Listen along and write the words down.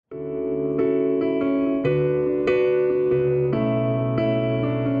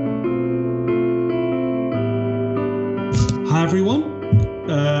everyone.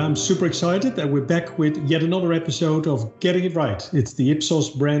 I'm super excited that we're back with yet another episode of Getting It Right. It's the Ipsos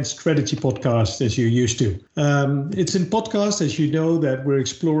Brand Strategy Podcast, as you're used to. It's in podcast, as you know, that we're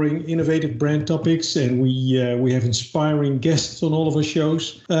exploring innovative brand topics, and we have inspiring guests on all of our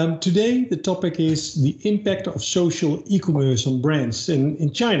shows. Today, the topic is the impact of social e-commerce on brands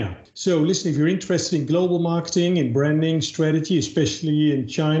in China. So listen, if you're interested in global marketing and branding strategy, especially in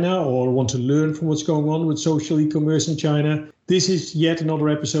China, or want to learn from what's going on with social e-commerce in China, this is yet another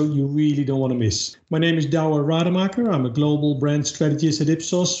episode you really don't want to miss. My name is Douwe Rademacher. I'm a global brand strategist at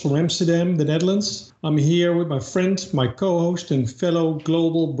Ipsos from Amsterdam, the Netherlands. I'm here with my friend, my co-host and fellow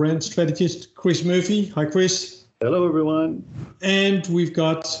global brand strategist, Chris Murphy. Hi, Chris. Hello, everyone. And we've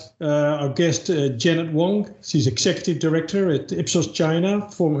got our guest, Janet Wong. She's Executive Director at Ipsos China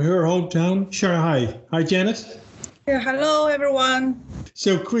from her hometown, Shanghai. Hi, Janet. Yeah, hello, everyone.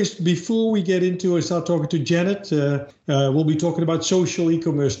 So, Chris, before we get into and start talking to Janet, we'll be talking about social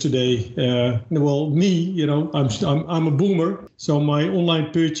e-commerce today. Well, me, I'm a boomer, so my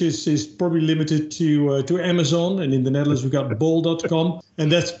online purchase is probably limited to Amazon, and in the Netherlands we've got bol.com,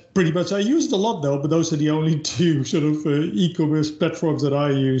 and that's pretty much. I use it a lot though, but those are the only two sort of e-commerce platforms that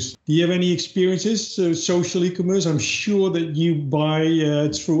I use. Do you have any experiences social e-commerce? I'm sure that you buy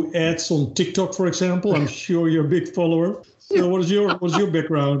through ads on TikTok, for example. I'm sure you're a big follower. So what is your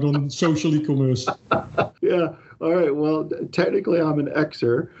background on social e-commerce? Yeah. All right. Well, technically, I'm an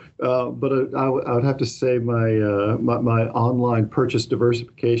Xer, but I would have to say my online purchase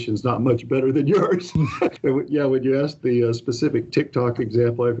diversification is not much better than yours. Yeah, when you ask the specific TikTok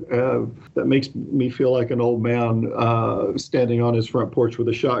example, that makes me feel like an old man standing on his front porch with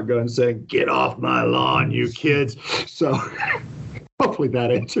a shotgun saying, "Get off my lawn, you kids." So hopefully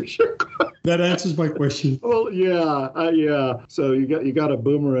that answers your question. That answers my question. Well, yeah. So you got a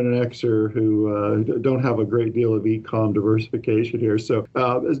boomer and an Xer who don't have a great deal of e-com diversification here. So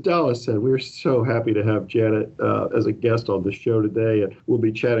as Dallas said, we're so happy to have Janet as a guest on the show today, and we'll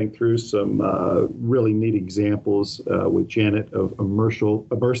be chatting through some really neat examples with Janet of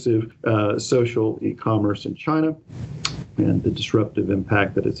immersive social e-commerce in China, and the disruptive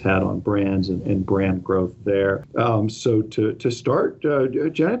impact that it's had on brands and brand growth there. So to start,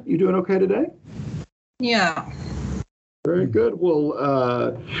 Janet, you doing okay today? Yeah. Very good. Well,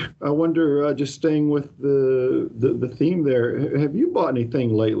 I wonder, just staying with the theme there, have you bought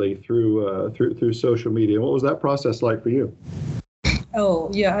anything lately through social media? What was that process like for you? Oh,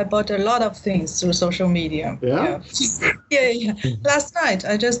 yeah, I bought a lot of things through social media. Yeah? Yeah. Last night,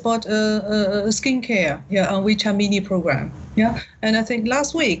 I just bought a skincare on WeChat mini program. Yeah, and I think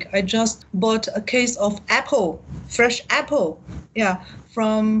last week, I just bought a case of fresh apple. Yeah,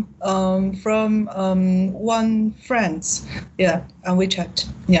 from one friend's, on WeChat.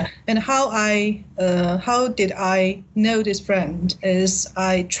 Yeah, and how did I know this friend is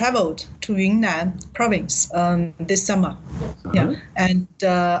I traveled to Yunnan province this summer. Uh-huh. Yeah, and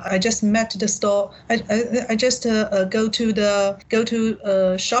I just met the store. I just go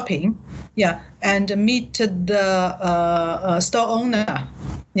to shopping. Yeah, and meet the store owner.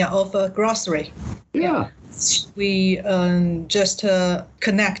 Yeah, of a grocery. Yeah. We just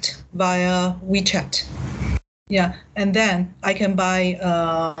connect via WeChat. Yeah, and then I can buy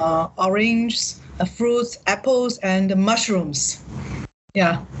oranges, fruits, apples, and mushrooms.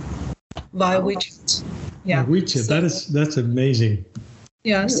 Yeah, via WeChat. Yeah, WeChat. So, that's amazing.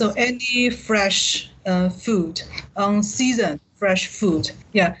 Yeah, so any fresh food on season, fresh food.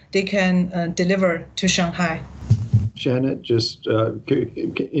 Yeah, they can deliver to Shanghai. Janet, just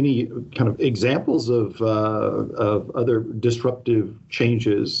any kind of examples of other disruptive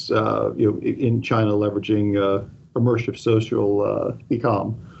changes, in China leveraging immersive social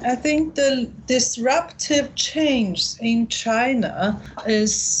e-com? I think the disruptive change in China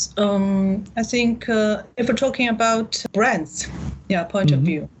is, if we're talking about brands, point of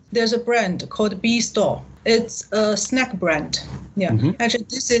view, there's a brand called B-Store. It's a snack brand. Yeah, Actually,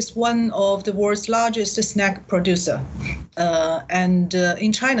 this is one of the world's largest snack producer. And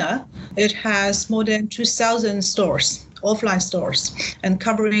in China, it has more than 2,000 stores, offline stores, and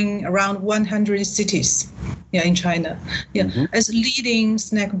covering around 100 cities. Yeah, in China. Yeah, as a leading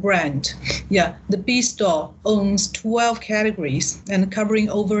snack brand. Yeah, the B-Store owns 12 categories and covering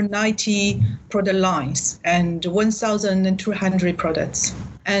over 90 product lines and 1,200 products.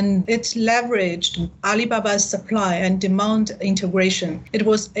 And it leveraged Alibaba's supply and demand integration. It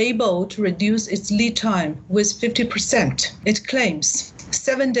was able to reduce its lead time with 50%. It claims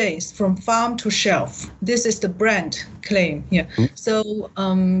 7 days from farm to shelf. This is the brand claim. Yeah. So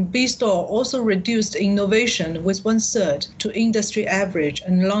B-Store also reduced innovation with 1/3 to industry average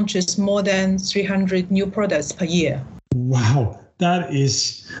and launches more than 300 new products per year. Wow.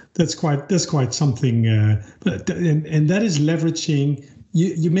 That's quite something, and that is leveraging.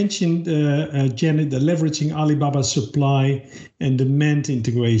 You mentioned, Janet, the leveraging Alibaba's supply and demand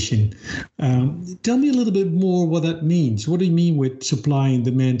integration. Tell me a little bit more what that means. What do you mean with supply and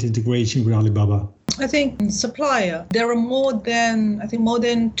demand integration with Alibaba? I think supplier, there are more than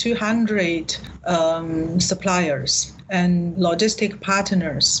 200 suppliers and logistic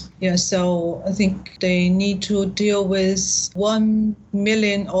partners. Yeah, so I think they need to deal with 1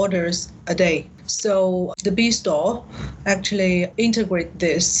 million orders a day. So the B Store actually integrate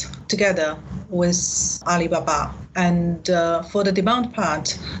this together with Alibaba. And for the demand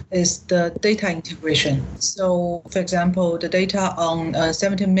part is the data integration. So, for example, the data on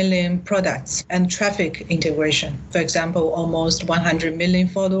 70 million products and traffic integration. For example, almost 100 million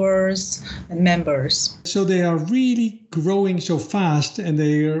followers and members. So they are really growing so fast, and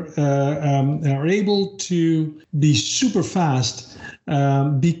they are able to be super fast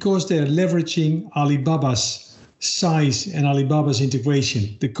because they are leveraging Alibaba's size and Alibaba's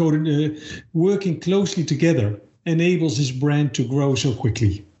integration. Working closely together enables this brand to grow so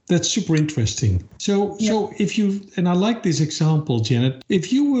quickly. That's super interesting. So if you, and I like this example, Janet,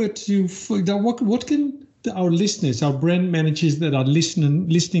 if you were to, what can our listeners, our brand managers that are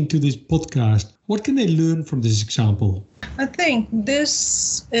listening to this podcast, what can they learn from this example? I think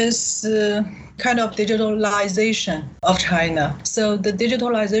this is kind of digitalization of China. So the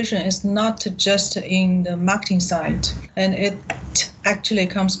digitalization is not just in the marketing side, and it actually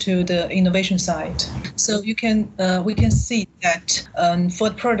comes to the innovation side. So we can see that for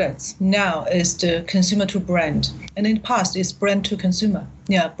the products now is the consumer to brand, and in the past it's brand to consumer.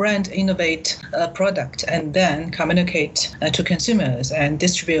 Yeah, brand innovate a product and then communicate to consumers and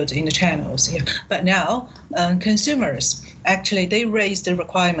distribute in the channels. Yeah. But now consumers actually they raise the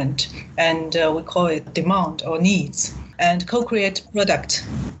requirement, and we call it demand or needs, and co-create product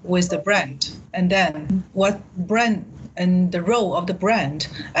with the brand. And then what brand and the role of the brand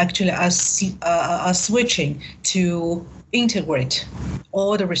actually are switching to integrate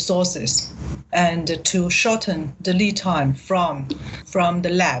all the resources and to shorten the lead time from the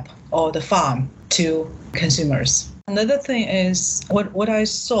lab or the farm to consumers. Another thing is what I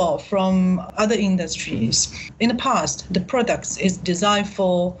saw from other industries. In the past, the products is designed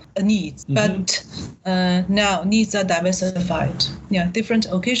for a need, but now needs are diversified. Yeah, different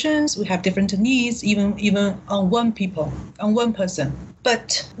occasions, we have different needs, even on one person.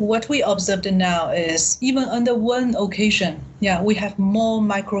 But what we observed now is even under one occasion, we have more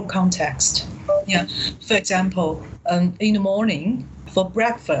micro context. Yeah, for example, in the morning, for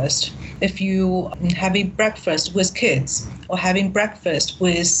breakfast, if you having breakfast with kids or having breakfast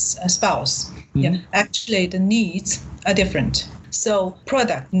with a spouse, actually the needs are different. So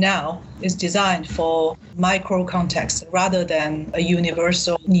product now is designed for micro context rather than a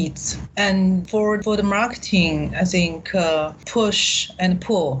universal needs. And for the marketing, I think push and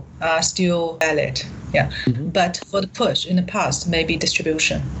pull are still valid. Yeah, but for the push in the past, maybe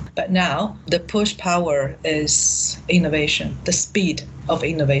distribution. But now the push power is innovation, the speed of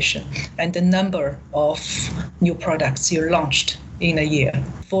innovation, and the number of new products you launched in a year.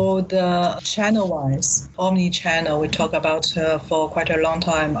 For the channel-wise, omni-channel, we talk about for quite a long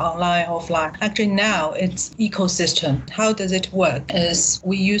time, online, offline. Actually now it's ecosystem. How does it work? Is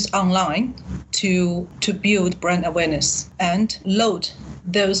we use online to build brand awareness and load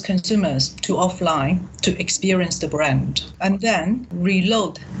those consumers to offline to experience the brand, and then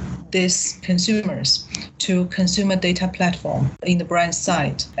reload these consumers to consumer data platform in the brand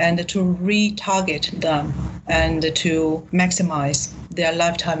side and to retarget them and to maximize their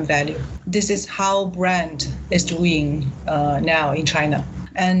lifetime value. This is how brand is doing now in China.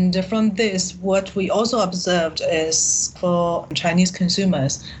 And from this, what we also observed is for Chinese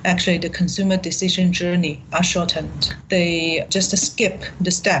consumers, actually the consumer decision journey are shortened. They just skip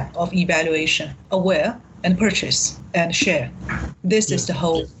the step of evaluation, aware, and purchase and share. This is the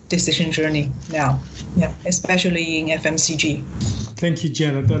whole decision journey now, especially in FMCG. Thank you,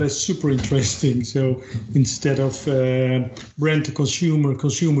 Janet. That is super interesting. So instead of brand to consumer,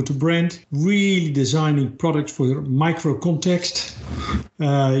 consumer to brand, really designing products for micro context.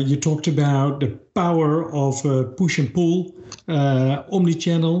 You talked about the power of push and pull,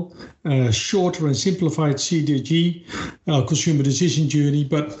 omni-channel, shorter and simplified CDG, consumer decision journey,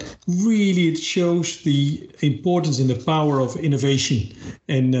 but really it shows the importance and the power of innovation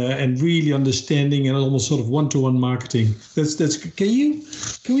and really understanding and almost sort of one-to-one marketing. Can you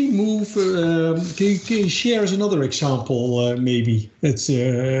share us another example maybe that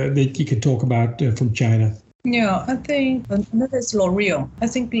you can talk about from China? Yeah, I think that is L'Oreal. I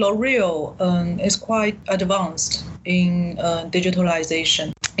think L'Oreal is quite advanced in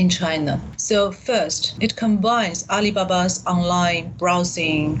digitalization in China. So first, it combines Alibaba's online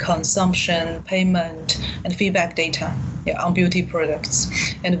browsing, consumption, payment, and feedback data on beauty products,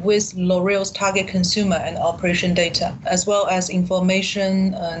 and with L'Oreal's target consumer and operation data, as well as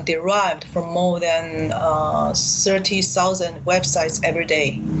information derived from more than 30,000 websites every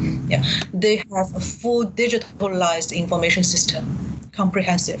day. They have a full digitalized information system,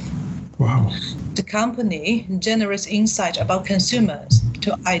 comprehensive. Wow. The company generates insight about consumers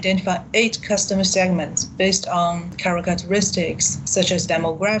to identify 8 customer segments based on characteristics such as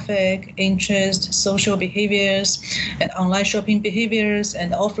demographic, interest, social behaviors, and online shopping behaviors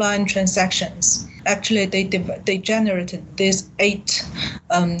and offline transactions. Actually, they generated these 8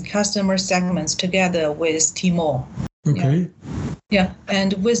 customer segments together with Tmall. Okay. Yeah,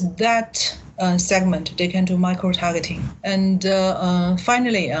 and with that segment, they can do micro-targeting. And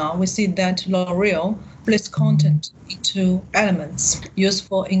finally, we see that L'Oreal splits content into elements used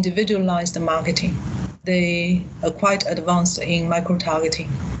for individualized marketing. They are quite advanced in micro-targeting.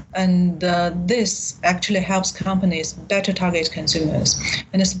 And this actually helps companies better target consumers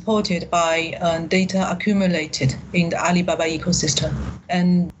and is supported by data accumulated in the Alibaba ecosystem.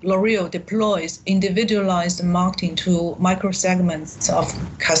 And L'Oreal deploys individualized marketing to micro-segments of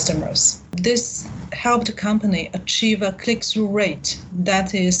customers. This helped the company achieve a click-through rate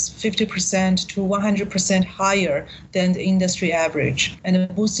that is 50% to 100% higher than the industry average, and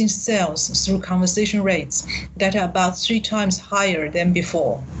boosting sales through conversation rates that are about 3 times higher than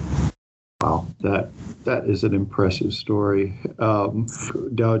before. Wow, that is an impressive story.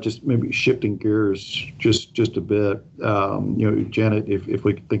 Now, just maybe shifting gears just a bit. Janet, if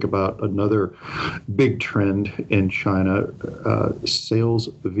we think about another big trend in China, sales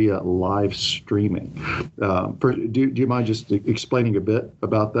via live streaming. Do you mind just explaining a bit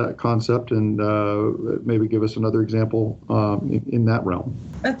about that concept and maybe give us another example in that realm?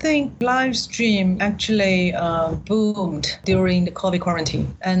 I think live stream actually boomed during the COVID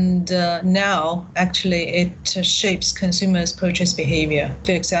quarantine, and now actually it shapes consumers' purchase behavior.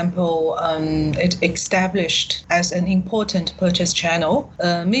 For example, it established as an important purchase channel.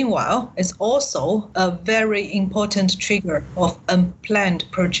 Meanwhile, it's also a very important trigger of unplanned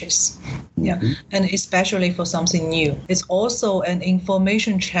purchase. And especially for something new. It's also an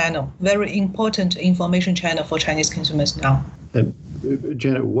information channel, very important information channel for Chinese consumers now. And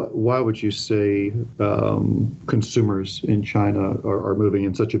Janet, why would you say consumers in China are moving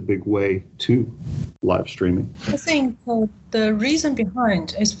in such a big way to live streaming? I think the reason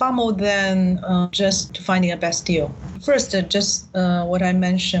behind is far more than just finding a best deal. First, just what I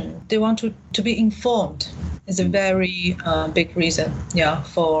mentioned, they want to be informed. Is a very big reason,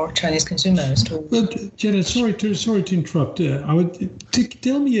 for Chinese consumers to. But Janet, sorry to interrupt. I would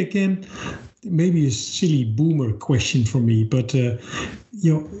tell me again. Maybe a silly boomer question for me, but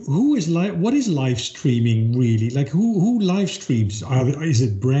what is live streaming really? Like who live streams? Is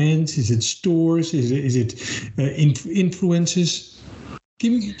it brands? Is it stores? Is it influencers?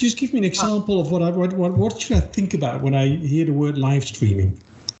 Give me an example of what should I think about when I hear the word live streaming?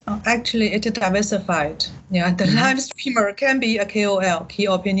 Actually, it is diversified. The live streamer can be a KOL, key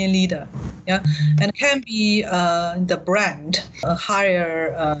opinion leader, and can be the brand,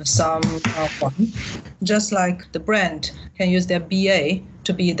 hire someone, just like the brand can use their BA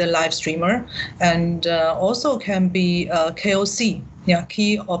to be the live streamer, and also can be KOC,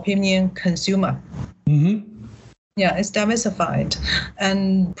 key opinion consumer. Mm-hmm. It's diversified,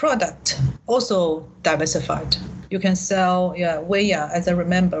 and product also diversified. You can sell, Weiya, as I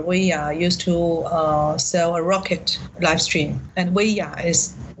remember, Weiya used to sell a rocket live stream, and Weiya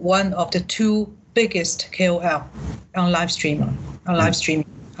is one of the 2 biggest KOL on live streaming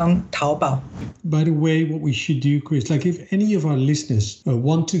on Taobao. By the way, what we should do, Chris, like if any of our listeners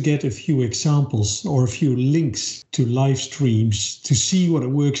want to get a few examples or a few links to live streams to see what it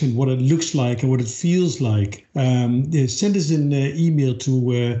works and what it looks like and what it feels like, send us an email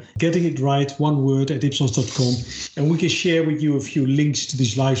to gettingitright, one word, at ipsos.com, and we can share with you a few links to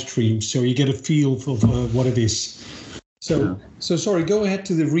these live streams so you get a feel of what it is. So sorry, go ahead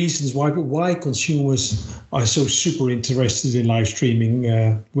to the reasons why consumers are so super interested in live streaming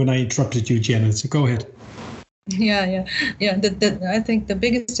when I interrupted you, Janet. So go ahead. Yeah. I think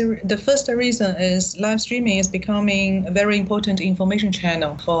the first reason is live streaming is becoming a very important information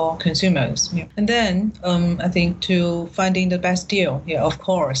channel for consumers. And then I think to finding the best deal, of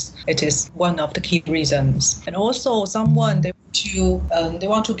course, it is one of the key reasons. And also they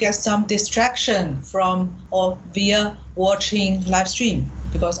want to get some distraction from or via watching live stream.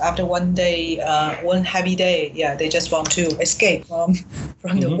 because after one day, one heavy day, they just want to escape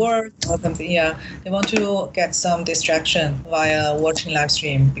from the work or something. They want to get some distraction via watching live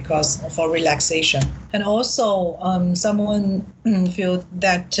stream because for relaxation. And also, someone feel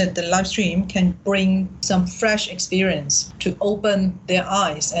that the live stream can bring some fresh experience to open their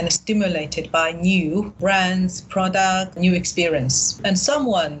eyes and stimulated by new brands, product, new experience. And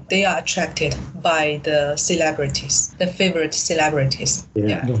someone, they are attracted by the celebrities, the favorite celebrities.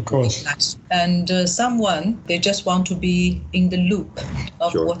 Of course. And someone, they just want to be in the loop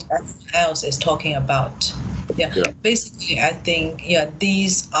of what everyone else is talking about. Basically, I think,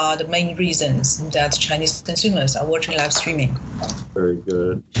 these are the main reasons that Chinese consumers are watching live streaming. Very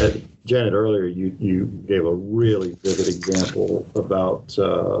good. Janet, earlier you gave a really vivid example about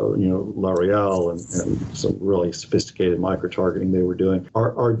L'Oreal and some really sophisticated micro-targeting they were doing.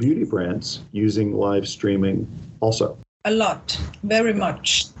 Are beauty brands using live streaming also? A lot, very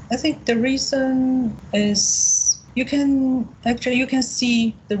much. I think the reason is you can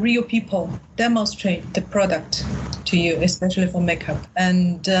see the real people demonstrate the product to you, especially for makeup,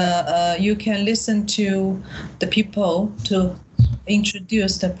 and you can listen to the people to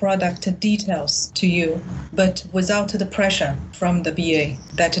introduce the product details to you, but without the pressure from the BA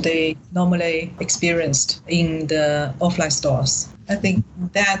that they normally experienced in the offline stores. I think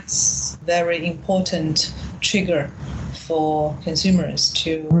that's very important trigger for consumers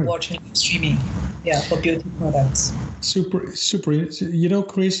to watch streaming, for beauty products. Super.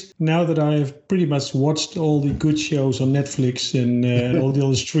 Chris, now that I have pretty much watched all the good shows on Netflix and all the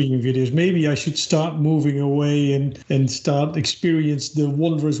other streaming videos, maybe I should start moving away and start experience the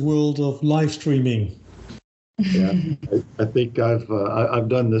wondrous world of live streaming. Yeah, I think I've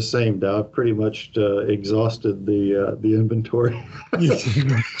done the same now. I've pretty much exhausted the inventory.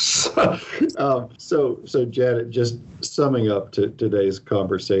 So Janet, just summing up to today's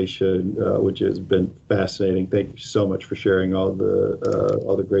conversation, which has been fascinating. Thank you so much for sharing all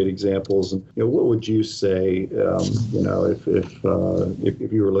the great examples. And what would you say, if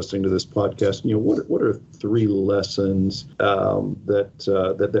you were listening to this podcast, what are 3 lessons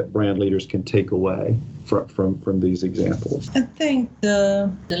that brand leaders can take away from these examples? I think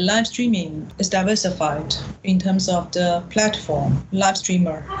the live streaming is diversified in terms of the platform, live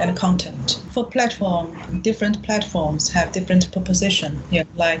streamer, and content. For platform, different platforms have different proposition.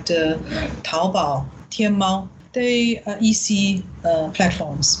 Like the Taobao, Tianmao, they are EC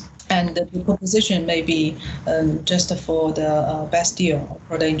platforms. And the proposition may be just for the best deal or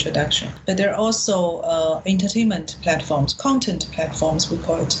product introduction. But there are also entertainment platforms, content platforms, we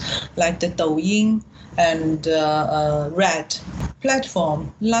call it, like the Douyin and Red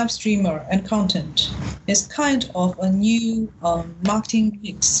platform, live streamer, and content is kind of a new marketing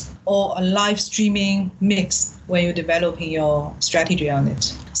mix or a live streaming mix when you're developing your strategy on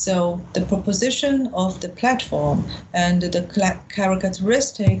it. So the proposition of the platform and the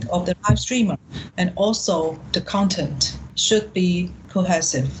characteristic of the live streamer and also the content should be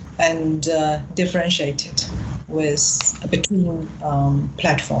cohesive and differentiated between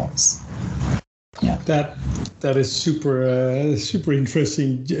platforms. Yeah. That is super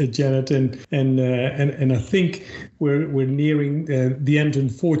interesting, Janet, and I think we're nearing the end,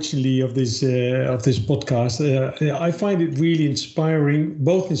 unfortunately, of this podcast. I find it really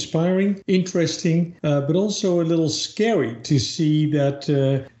inspiring, interesting, but also a little scary to see that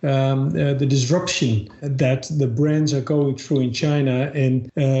the disruption that the brands are going through in China and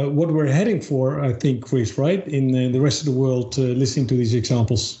what we're heading for. I think, Chris, right, in the rest of the world, listening to these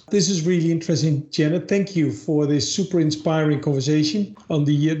examples. This is really interesting, Janet. Thank you for this super inspiring conversation on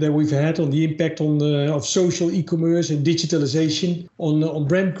that we've had on the impact of social e-commerce and digitalization on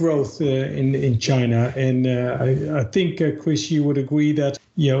brand growth in China. And I think, Chris, you would agree that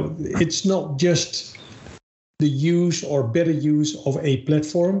it's not just the use or better use of a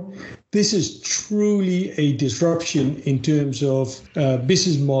platform. This is truly a disruption in terms of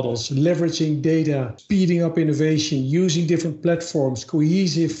business models, leveraging data, speeding up innovation, using different platforms,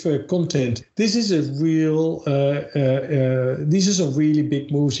 cohesive content. This is these are some really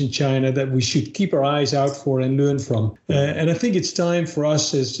big moves in China that we should keep our eyes out for and learn from. And I think it's time for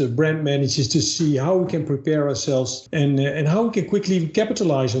us as brand managers to see how we can prepare ourselves and how we can quickly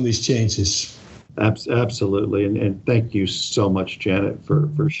capitalize on these changes. Absolutely, and thank you so much, Janet,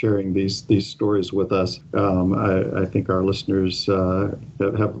 for sharing these stories with us. I think our listeners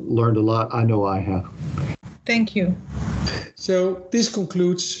have learned a lot. I know I have. Thank you. So this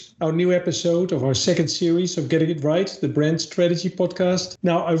concludes our new episode of our second series of Getting It Right, the Brand Strategy Podcast.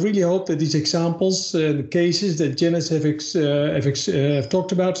 Now, I really hope that these examples and the cases that Janice have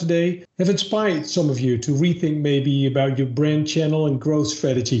talked about today have inspired some of you to rethink maybe about your brand channel and growth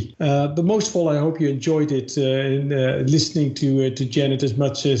strategy. But most of all, I hope you enjoyed it in listening to Janet as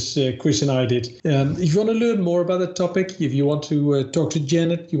much as Chris and I did. If you want to learn more about the topic, if you want to talk to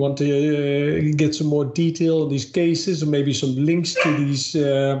Janet, you want to get some more detail on these cases or maybe some links to these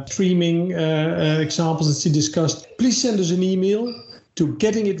streaming examples that she discussed, please send us an email to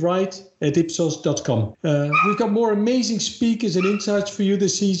gettingitright@ipsos.com. We've got more amazing speakers and insights for you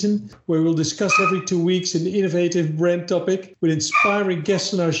this season, where we'll discuss every 2 weeks an innovative brand topic with inspiring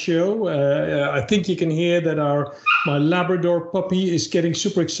guests on our show. I think you can hear that my Labrador puppy is getting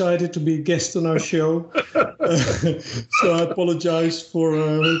super excited to be a guest on our show. So I apologize for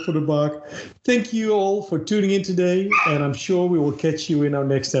the bark. Thank you all for tuning in today, and I'm sure we will catch you in our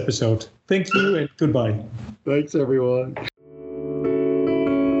next episode. Thank you and goodbye. Thanks, everyone.